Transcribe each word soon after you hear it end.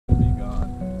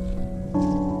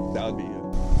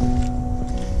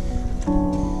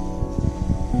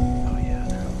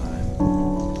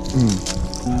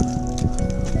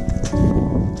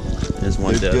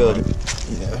is good.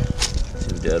 Yeah.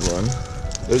 Some dead one.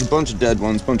 There's a bunch of dead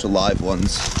ones, bunch of live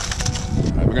ones.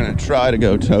 All right, we're gonna try to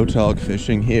go Tautog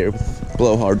fishing here with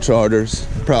Blowhard charters.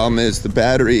 Problem is the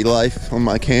battery life on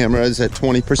my camera is at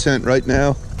 20% right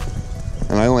now,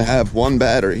 and I only have one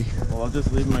battery. Well, I'll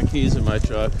just leave my keys in my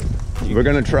truck. We're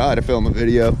gonna try to film a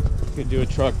video. You could do a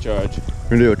truck charge.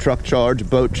 We're gonna do a truck charge, a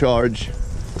boat charge,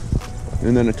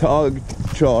 and then a tog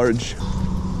charge.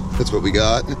 That's what we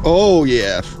got. Oh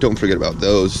yeah, don't forget about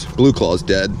those. Blue Claw's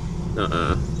dead.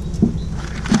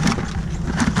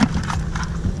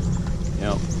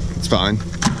 Yep. It's fine.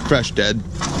 Fresh dead.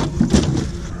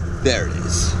 There it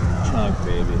is. Chunk,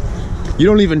 baby. You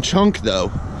don't even chunk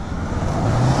though.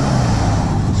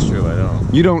 It's true, I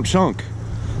don't. You don't chunk.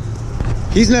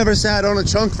 He's never sat on a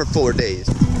chunk for 4 days.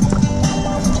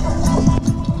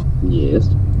 Yes.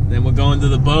 Then we're going to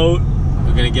the boat.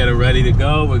 We're gonna get it ready to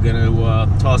go. We're gonna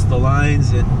toss the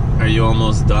lines. Are you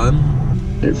almost done?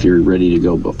 If you're ready to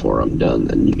go before I'm done,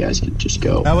 then you guys can just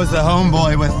go. That was the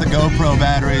homeboy with the GoPro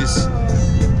batteries.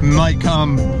 Might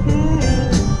come.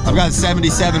 I've got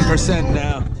 77%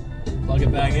 now. Plug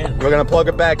it back in. We're gonna plug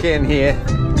it back in here.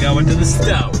 Going to the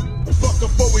stove.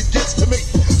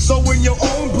 So in your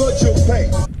own blood you'll pay.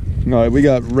 All right, we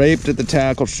got raped at the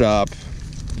tackle shop.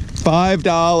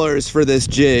 $5 for this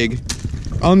jig.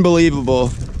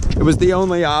 Unbelievable. It was the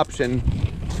only option.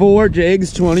 4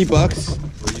 jigs, 20 bucks.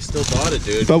 Well, you still bought it,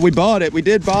 dude. But we bought it. We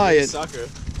did buy it. Sucker.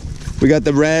 We got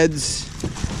the reds.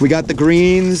 We got the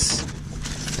greens.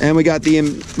 And we got the,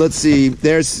 let's see,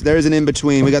 there's an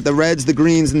in-between. We got the reds, the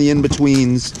greens, and the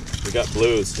in-betweens. We got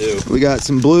blues, too. We got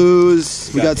some blues.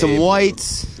 We got some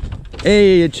whites.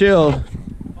 Hey, chill.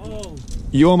 Oh.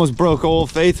 You almost broke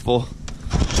Old Faithful.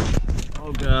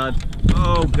 Oh, God.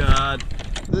 Oh, God.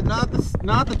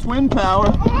 Not the twin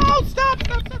power. Oh, stop.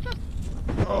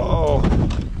 Oh.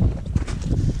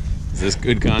 Is this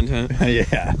good content?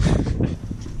 Yeah.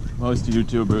 Most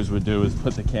YouTubers would do is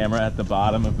put the camera at the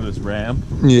bottom of this ramp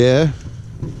Yeah.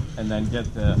 and then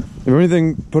get the... If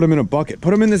anything, put them in a bucket.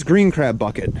 Put them in this green crab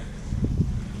bucket.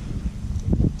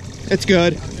 It's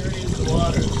good.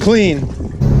 Clean.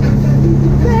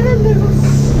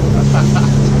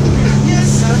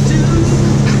 Yes, I do.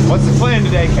 What's the plan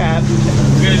today, Capt?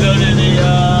 We're gonna go to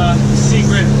the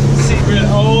secret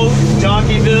hole,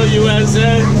 Donkeyville,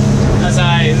 USA, as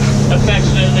I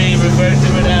affectionately refer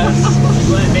to it as.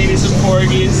 Maybe some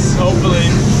porgies, hopefully.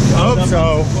 Hope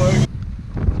so.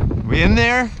 We in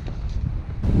there?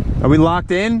 Are we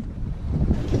locked in?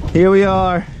 Here we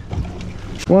are.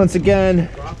 Once again,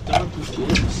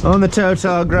 on the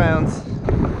Tautog grounds.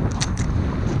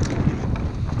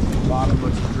 Bottom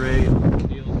looks great,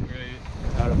 feels great,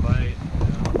 without a bite.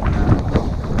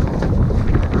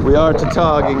 We are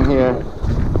Tautogging here.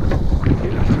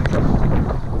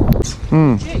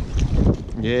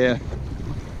 Yeah.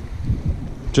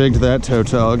 Jigged that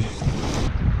Tautog.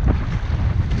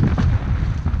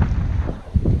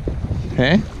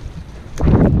 Hey?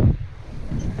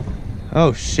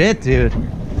 Oh shit, dude. A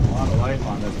lot of life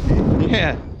on this thing.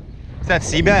 Yeah. It's that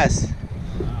sea bass.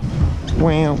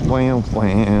 Wow, wow,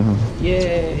 wow.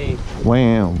 Yay!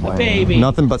 Wow, wow. baby.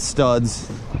 Nothing but studs.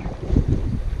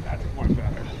 That's more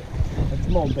better. That's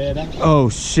more better. Oh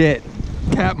shit.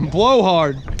 Captain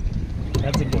Blowhard.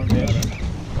 That's a more better.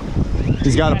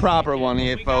 He's got a proper one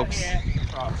here, folks.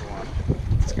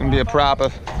 It's gonna be a proper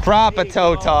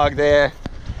Tautog there.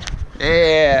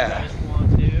 Yeah.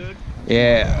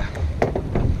 Yeah.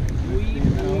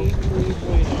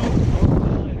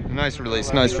 Nice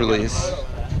release, nice release.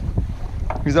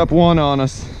 He's up one on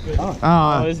us.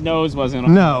 Oh, his nose wasn't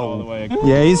all the way.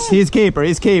 Yeah, he's keeper,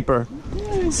 he's keeper.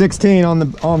 16 on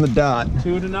the dot.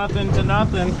 2 to nothing to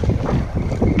nothing.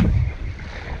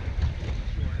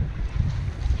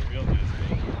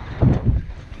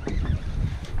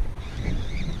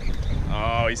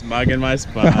 Oh, he's mugging my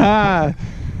spot.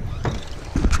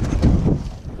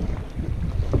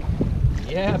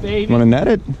 Yeah, baby. Wanna net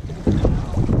it?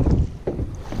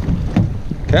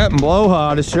 Captain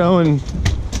Blowhard is showing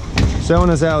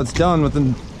us how it's done with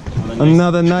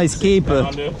another nice keeper.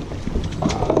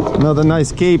 Another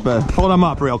nice keeper. Hold him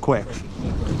up real quick.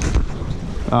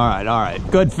 All right.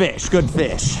 Good fish, good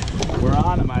fish. We're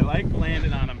on him. I like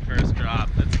landing on him first drop.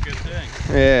 That's a good thing.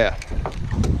 Yeah.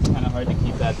 Kind of hard to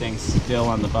keep that thing still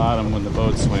on the bottom when the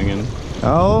boat's swinging.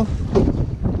 Oh,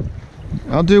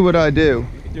 I'll do what I do.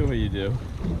 You can do what you do.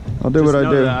 I'll do what I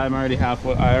do. I'm already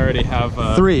halfway. I already have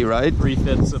 3, right?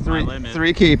 3/5 of my limit.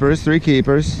 3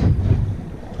 keepers,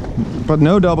 but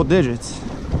no double digits.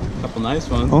 Couple nice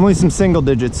ones. Only some single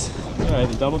digits. All right,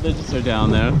 the double digits are down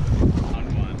there. On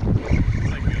one. Looks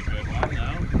like a good one,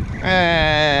 no?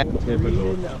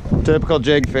 Typical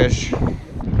jigfish.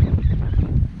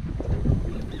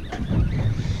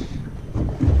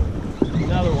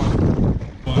 Another one.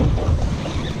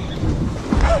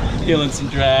 Feeling some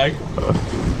drag.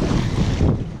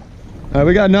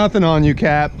 We got nothing on you,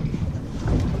 Cap.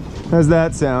 How's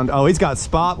that sound? Oh, he's got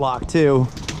spot lock too.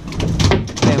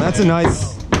 Damn, that's a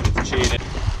nice. Cheating.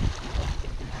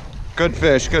 Good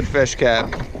fish,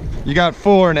 Cap. You got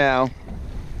 4 now.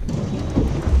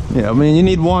 Yeah, I mean, you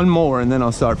need 1 more and then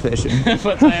I'll start fishing.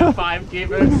 But I have 5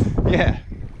 keepers. Yeah.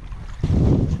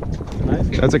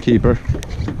 Nice. That's a keeper.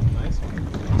 Nice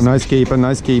one. Nice keeper,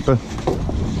 nice keeper.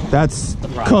 That's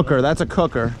cooker, that's a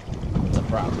cooker. It's a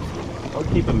problem. Or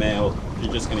keep a male.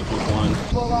 You're just gonna keep one.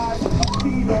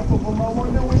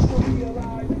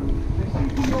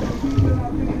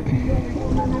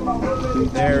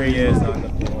 There he is on the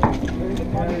floor.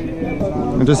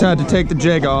 I just had to take the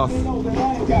jig off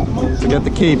to get the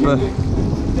keeper.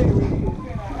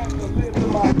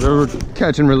 We're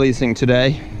catch and releasing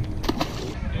today.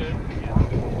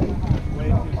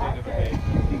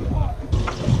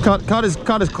 Cut his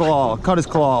claw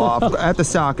off at the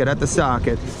socket,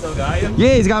 Still got him?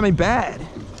 Yeah, he's got me bad.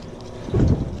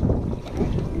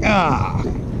 Ah,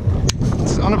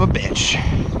 son of a bitch.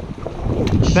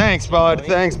 Thanks, bud.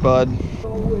 Thanks, bud. I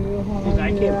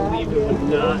can't believe it would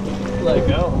not let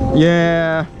go.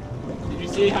 Yeah. Did you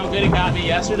see how good it got me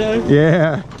yesterday?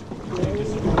 Yeah.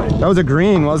 That was a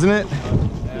green, wasn't it?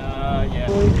 Yeah.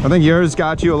 I think yours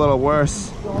got you a little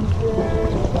worse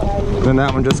than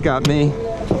that one just got me.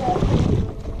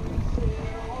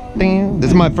 Ding. This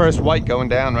is my first white going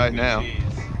down right now. Cheese.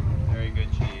 Very good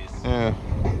cheese. Yeah.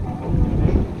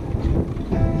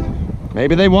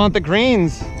 Maybe they want the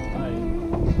greens.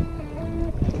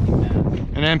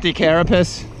 An empty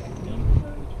carapace.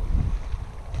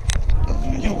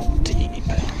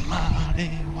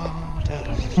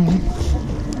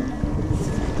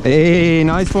 Hey,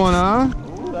 nice one, huh?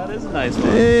 Ooh, that is a nice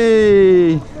one.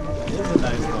 Hey. That is a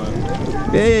nice one.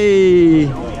 Hey.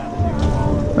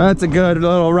 That's a good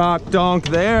little rock donk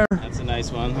there. That's a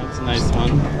nice one. That's a nice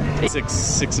one.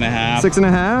 6.5.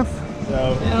 6.5?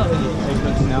 So,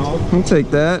 yeah, I'll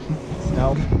take that.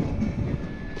 Snell.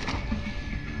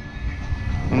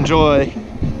 Enjoy.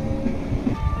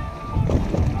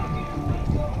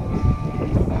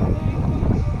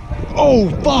 Oh,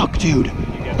 fuck, dude.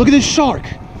 Look at this shark.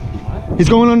 He's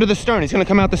going under the stern. He's gonna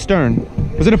come out the stern.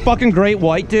 Was it a fucking great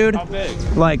white, dude? How big?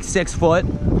 Like 6 foot.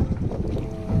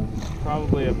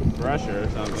 Probably a thresher or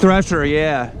something. Thresher,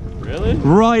 yeah. Really?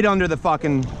 Right under the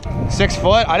fucking 6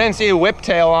 foot. I didn't see a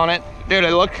whiptail on it. Dude,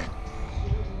 it looked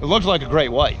like a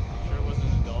great white. Sure it wasn't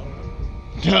an adult?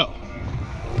 No.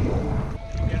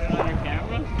 Get it on your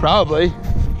camera? Probably.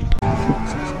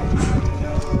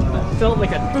 That felt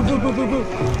like a boop, boop, boop, boop, boop.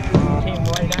 Came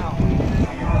right out.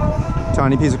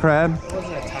 Tiny piece of crab. It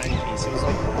wasn't a tiny piece, it was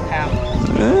like half.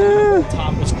 Eh. The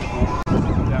top was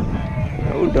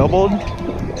Oh, doubled.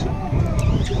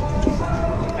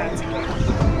 That's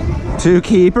good. 2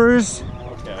 keepers.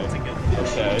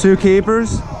 Okay. 2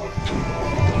 keepers.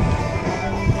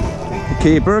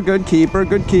 Keeper, good keeper,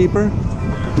 good keeper.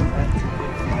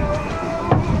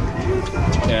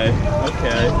 Okay.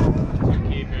 Okay. 2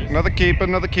 keepers. Another keeper,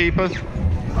 another keeper. Okay.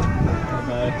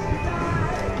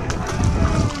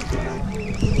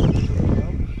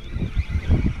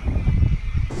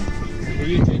 Are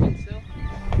you jigging still?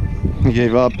 He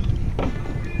gave up.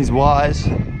 He's wise.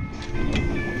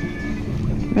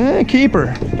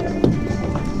 Keeper.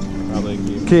 Probably a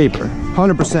keeper. Keeper.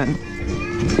 100%.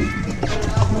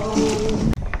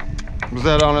 Was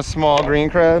that on a small green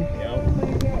crab? Yep.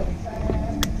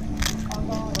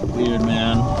 Weird,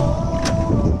 man.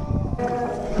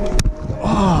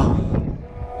 Oh.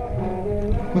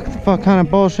 What the fuck kind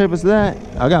of bullshit was that?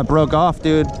 I got broke off,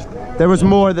 dude. There was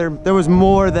more there. There was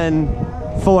more than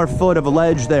 4 foot of a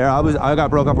ledge there. I got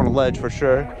broke up on a ledge for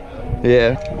sure.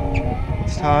 Yeah.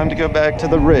 It's time to go back to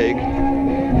the rig.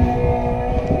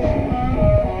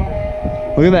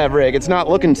 Look at that rig. It's not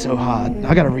looking so hot.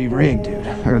 I gotta re-rig, dude.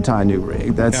 I gotta tie a new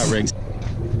rig. That's. Got rigs.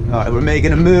 All right, we're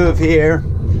making a move here.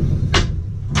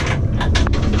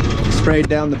 Sprayed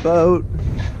down the boat.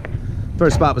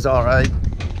 First spot was all right.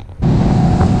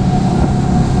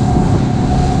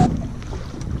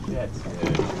 That's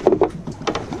good.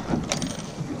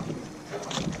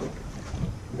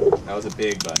 That was a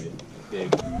big bite.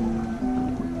 Big.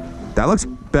 That looks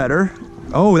better.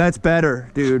 Oh, that's better,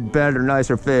 dude. Better,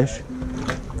 nicer fish.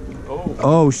 Oh.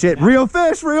 Oh shit! Real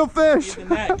fish! Real fish! Get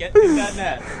the net. Get that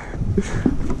net.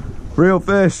 Real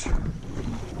fish.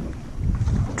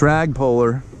 Drag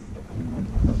puller.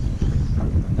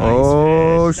 Nice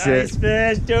Oh Oh shit. Nice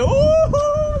fish, dude.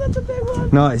 Ooh, that's a big one.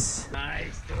 Nice.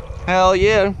 Nice, dude. Hell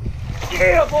yeah.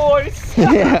 Yeah, boys.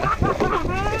 Yeah.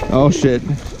 Oh shit.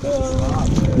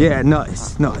 Yeah,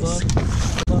 nice, nice.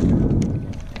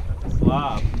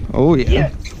 Slob. Oh yeah.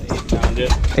 8-pounder.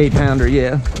 8-pounder,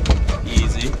 yeah.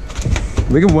 Easy.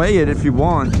 We can weigh it if you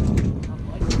want.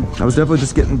 I was definitely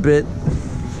just getting bit. Me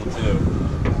too.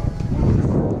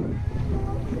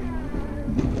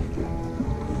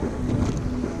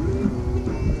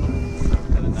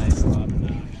 Got a nice slob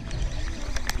now.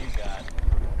 You got.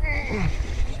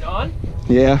 You gone?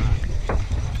 Yeah.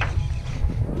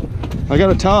 I got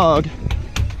a tog.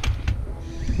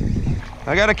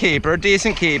 I got a keeper,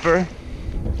 decent keeper.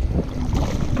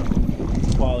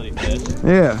 Quality fish.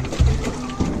 Yeah.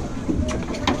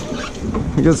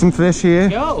 You got some fish here.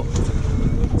 Go.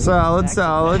 Solid, Back to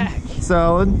solid, back.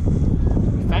 solid.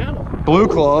 Found him. Blue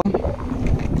claw.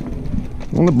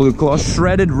 On the blue claw,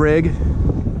 shredded rig.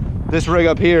 This rig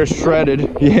up here is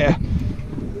shredded. Yeah.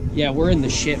 Yeah, we're in the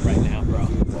shit right now, bro.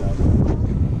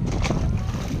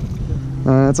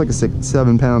 That's like a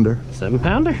 7-pounder.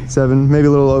 7-pounder? 7, maybe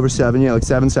a little over 7. Yeah, like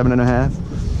 7, 7.5.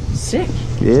 Sick.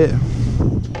 Yeah.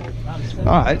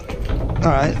 All right.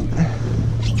 All right.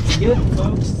 Good,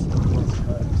 folks.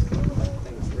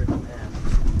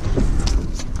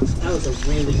 That was a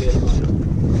really good one.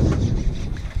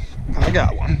 I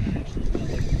got one.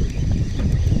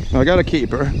 I got a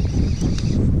keeper.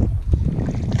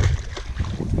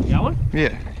 You got one?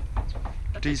 Yeah.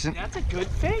 Decent. That's a good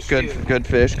fish, Good, dude. good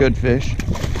fish. Good fish.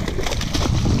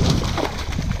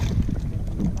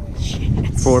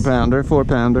 4-pounder.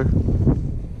 4-pounder.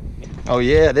 Oh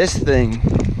yeah, this thing.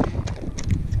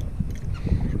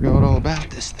 Forgot all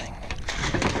about this thing.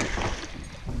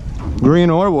 Green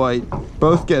or white,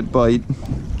 both get bite.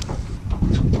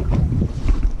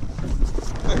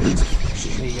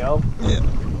 There you go. Yeah.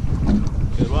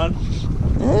 Good one.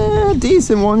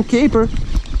 Decent one, keeper.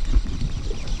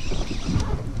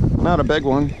 Not a big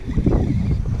one.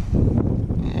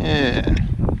 Yeah.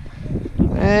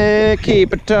 Hey,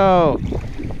 keep it toe.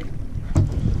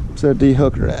 Where's that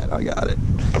de-hooker at? I got it.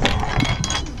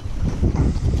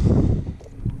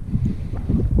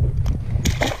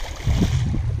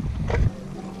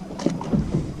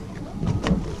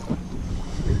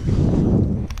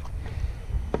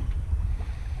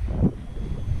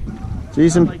 I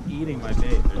Decent. like eating my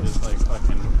bait. They're just like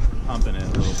fucking pumping it a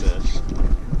little bit.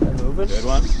 Moving. Good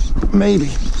one? Maybe.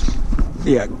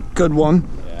 Yeah, good one.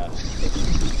 Yeah.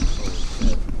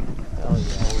 Hell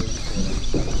yeah.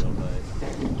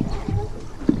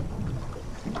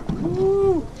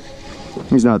 Woo!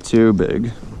 He's not too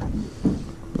big,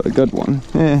 but a good one.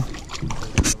 Yeah,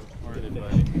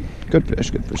 good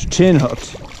fish, good fish. Chin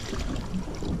hooked.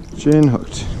 Chin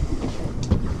hooked.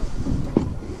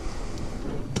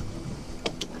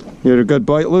 You had a good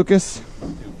bite, Lucas?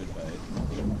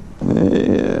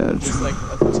 Yeah. It's like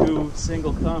a 2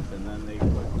 single thump and then they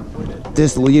quit it.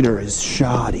 This leader is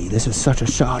shoddy. This is such a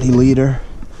shoddy leader.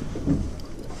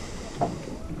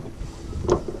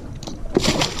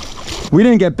 We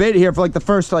didn't get bait here for like the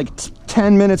first like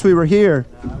 10 minutes we were here.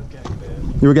 No, I was getting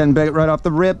bit. You were getting bait right off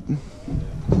the rip.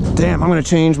 Damn, I'm gonna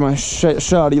change my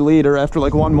shoddy leader after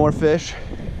like one more fish.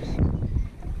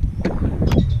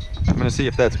 I'm gonna see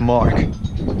if that's Mark.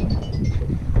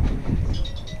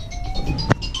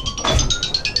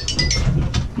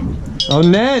 Oh,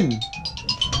 Nen!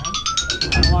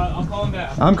 I'll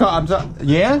call him back.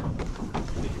 Yeah?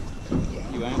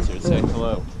 You answered, say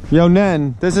hello. Yo,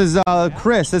 Nen, this is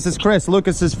Chris. This is Chris,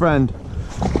 Lucas's friend.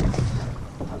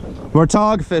 We're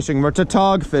tog fishing. We're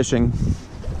tautog fishing.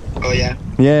 Oh yeah?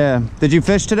 Yeah. Did you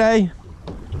fish today?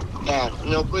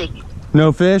 No fish.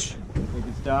 No fish? I think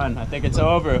it's done. I think it's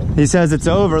over. He says it's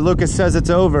over. Lucas says it's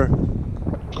over.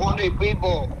 20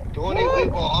 people. 20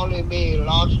 people, only me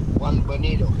lost one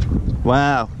bonito.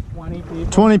 Wow. 20 people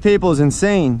 20 people is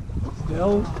insane.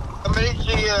 still. I mean,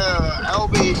 see,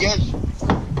 LB, yes.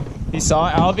 He saw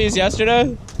Albies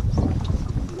yesterday?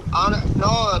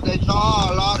 No, they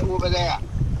saw a lot over there.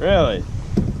 Really?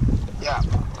 Yeah.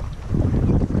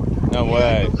 No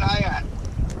way. Look like that.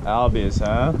 Albies,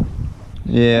 huh?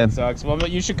 Yeah. Sucks. Well,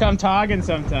 you should come togging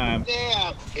sometime.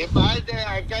 There, if I say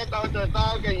I get on the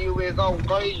target, you will go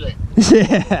crazy.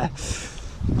 Yeah.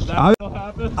 Does that still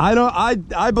happen?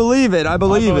 I believe it. I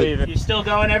believe it. You still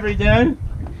going every day?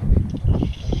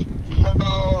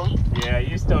 So, Yeah,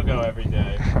 you still go every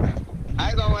day.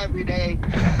 I go every day.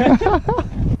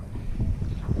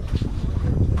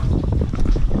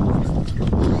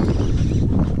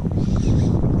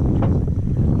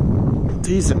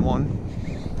 Decent one.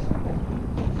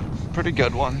 Pretty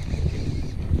good one.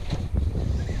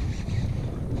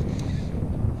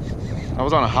 I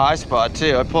was on a high spot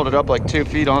too. I pulled it up like 2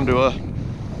 feet onto a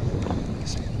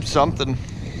something.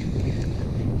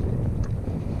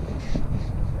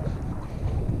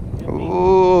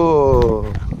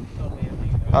 Ooh.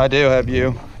 I do have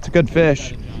you. It's a good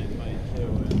fish.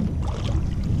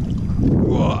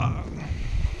 Whoa.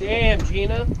 Damn,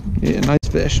 Gina. Yeah, nice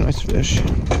fish, nice fish.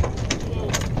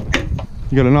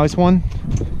 You got a nice one?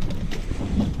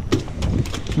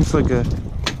 Looks like a...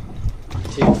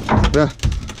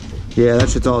 Yeah, that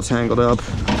shit's all tangled up.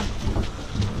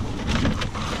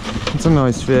 It's a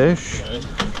nice fish.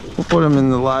 We'll put him in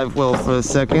the live well for a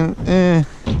second. I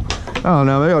don't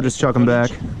know, maybe I'll just chuck him back.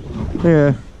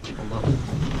 Yeah.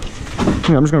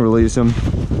 Yeah, I'm just gonna release him.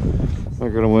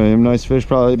 Not gonna weigh him. Nice fish,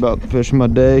 probably about the fish of my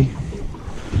day.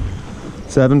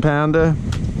 7 pounder.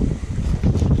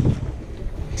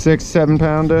 6, 7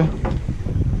 pounder.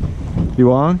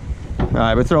 You on?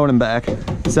 Alright, we're throwing him back.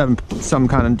 Some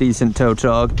kind of decent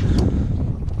tautog.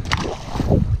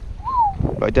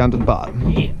 Right down to the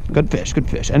bottom. Good fish, good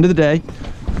fish. End of the day.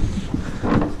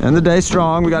 End of the day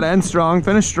strong. We gotta end strong,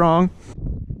 finish strong.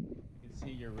 You can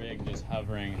see your rig just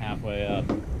hovering halfway up.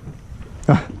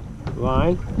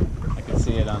 Line? I can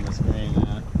see it on the screen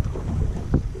now.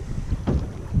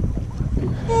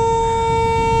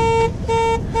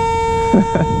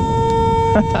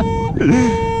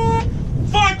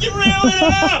 Fucking reel it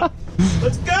up!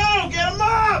 Let's go! Get him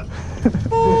up!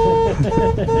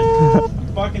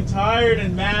 I'm fucking tired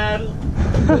and mad.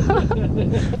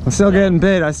 I'm still getting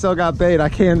bait. I still got bait. I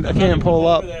can't pull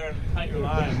up.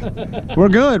 We're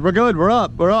good. We're good. We're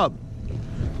up. We're up.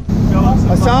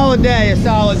 A solid day. A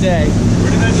solid day.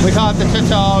 We caught the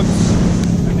Tautogs.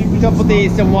 A couple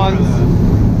decent ones.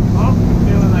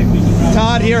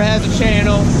 Todd here has a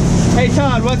channel. Hey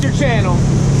Todd, what's your channel?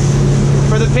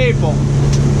 For the people.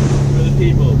 For the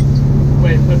people.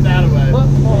 Wait, put that away.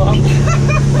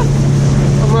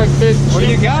 I'm like this. What do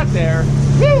you got there?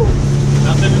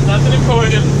 Nothing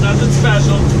important, nothing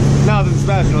special. Nothing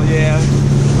special, yeah.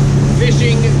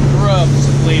 Fishing Grubbz,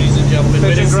 ladies and gentlemen.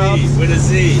 Fishing Grubbz? With a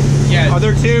Z. Yeah. Are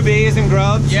there 2 B's in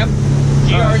Grubbz? Yep.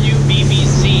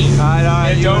 Grubbz.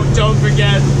 Alright, And don't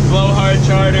forget Blowhard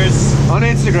Charters on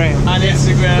Instagram. on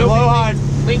Instagram. Blowhard.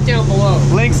 Link down below.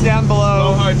 Links down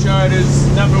below. Blowhard Charters,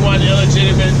 #1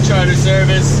 illegitimate charter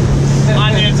service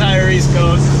on the entire East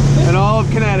Coast, And all of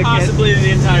Connecticut. possibly the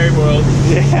entire world.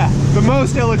 Yeah. The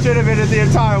most illegitimate in the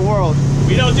entire world.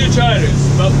 We don't do charters,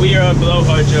 but we are a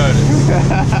Blowhard Charters.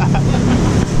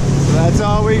 That's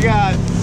all we got.